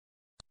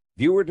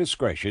Viewer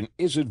discretion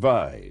is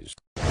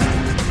advised.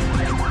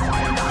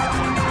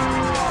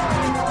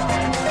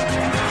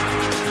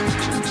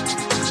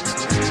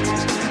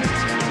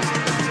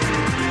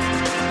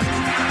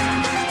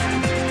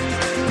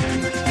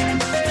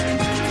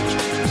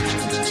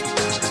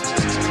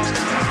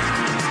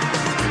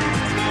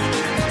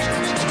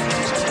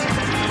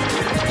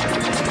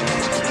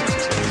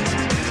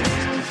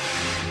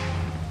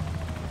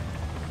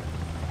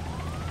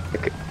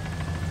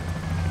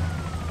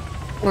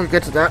 We'll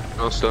get to that.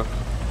 No stuff.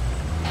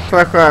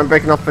 Track around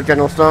breaking off for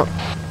general start.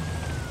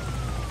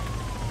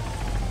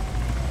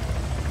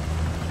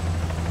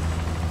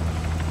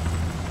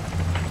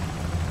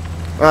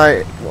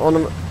 Right,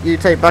 you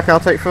take back, I'll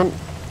take front.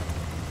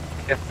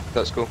 Yeah,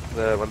 that's cool.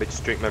 Let me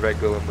just drink my Red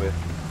Bull and we're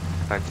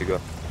time to go.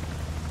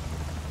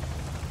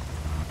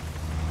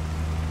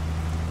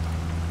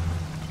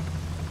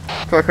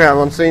 Track around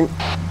on scene.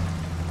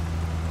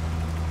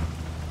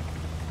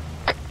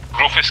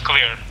 Roof is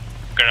clear.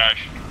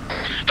 Garage.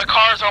 The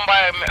car is owned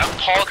by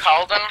Paul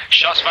Calden.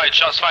 Shots fired,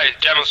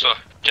 General store,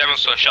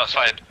 shots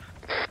fired.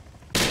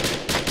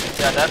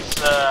 Yeah, that's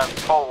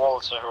Paul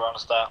Walter who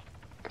runs that.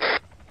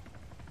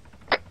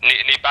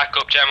 Need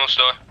backup, General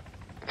store.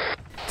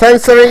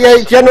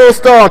 1078 General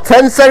Store!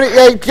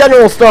 1078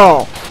 General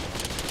Store!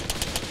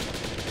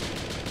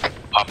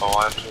 Papa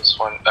 1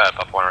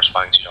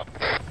 responding to you.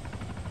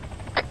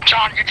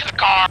 John, get to the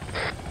car!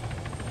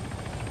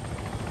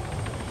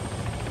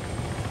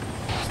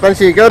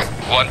 Spencer, you good?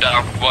 One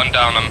down,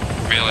 I'm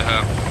really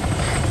hurt.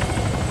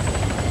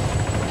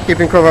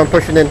 Keeping cover, I'm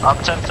pushing in. I'm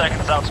 10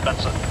 seconds out,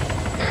 Spencer.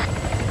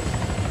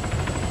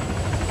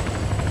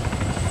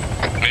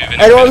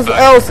 Anyone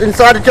else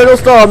inside the General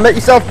Store, make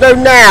yourself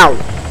known now!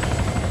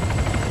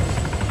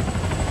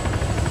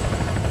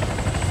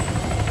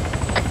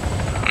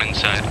 I'm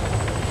inside.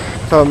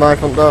 So am I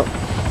front door.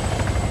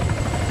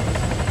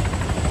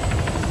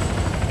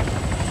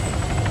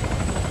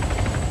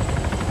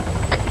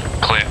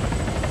 Clear.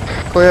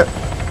 Clear.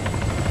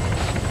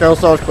 General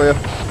Store's clear.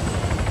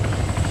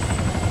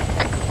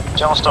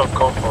 General store,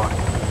 code for it.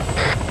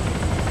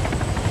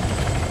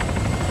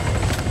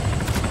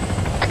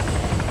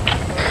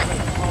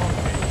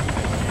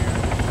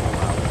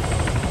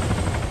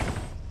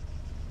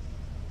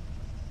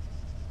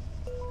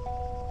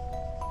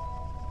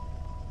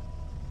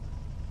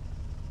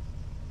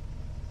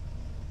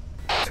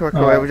 Truck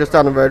away, we're just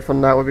down the road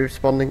from now, we'll be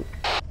responding.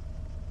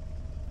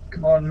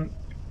 Come on.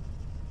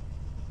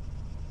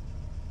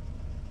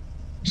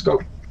 Let's go.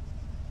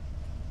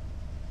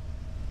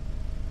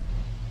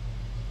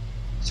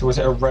 So was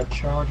it a red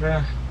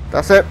Charger?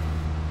 That's it.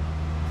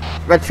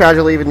 Red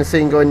Charger leaving the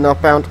scene going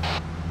northbound.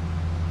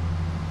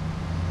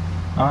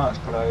 Ah, let's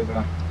put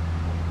over.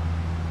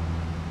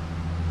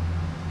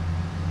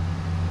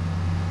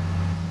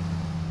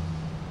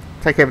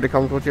 Take over the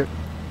comms, would you?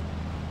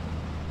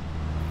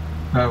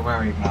 Oh,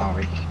 where even are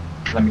we?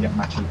 Let me get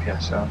my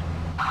GPS out.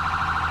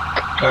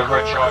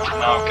 Red Charger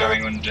now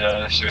going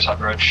under Suicide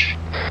Bridge.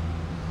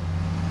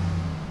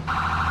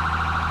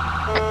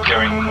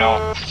 Going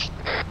north.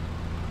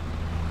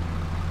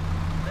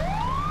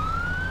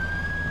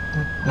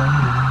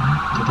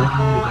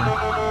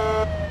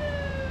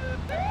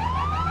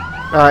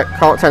 Alright,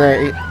 call it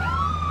 1080.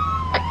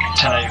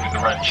 1080 with the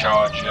Red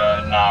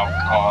Charger now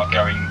are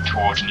going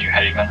towards New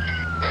Haven.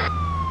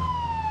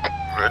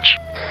 Rich.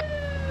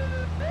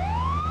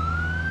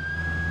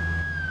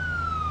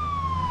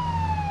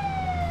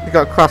 We've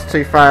got a class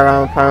 2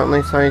 firearm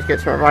apparently, so I need to get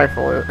to my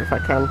rifle if I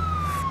can.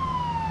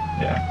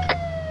 Yeah.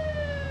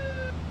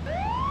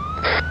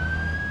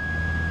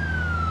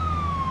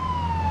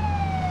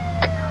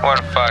 One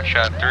 5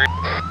 shot 3.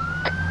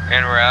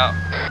 And we're out.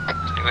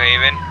 New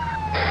Haven.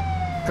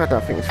 God,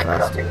 that thing's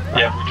fast.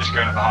 Yeah, we're just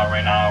going to the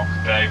highway now.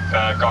 They've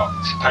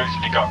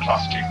supposedly got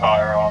class 2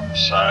 firearms,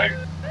 so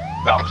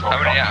that was what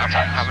we got off the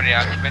text. How many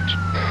occupants?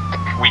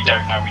 We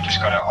don't know, we just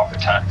got it off the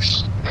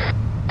text.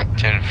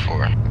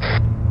 10-4.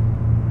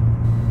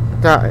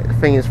 That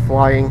thing is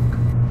flying.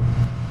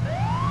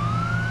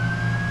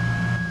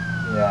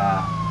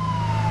 Yeah.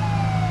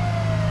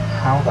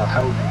 How the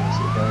hell does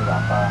it go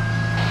that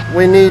fast?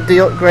 We need the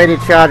upgraded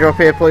charger up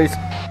here, please.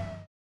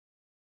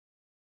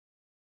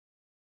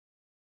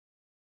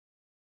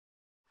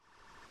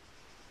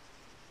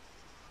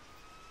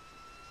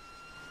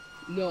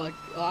 No,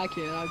 I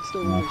can't. I'm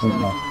still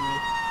understanding.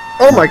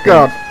 Oh my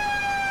god!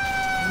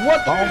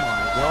 What? Oh my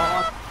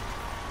god!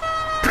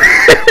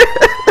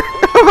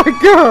 Oh my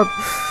god!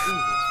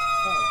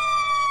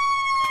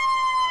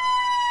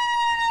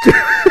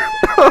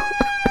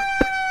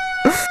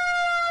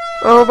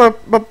 Oh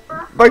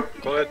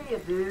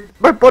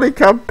my body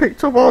cam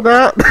picked up on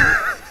that.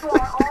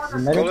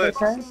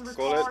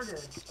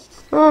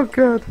 Oh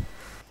god.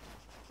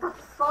 What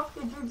the fuck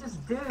did you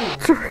just do?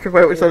 I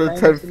went was on a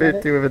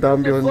 1050 with an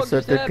ambulance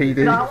at the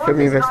PD for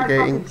me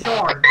investigating.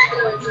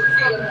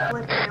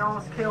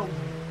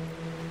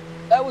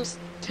 That was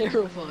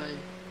terrifying.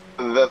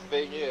 The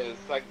thing is,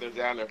 like, there's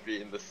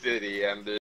anarchy in the city, and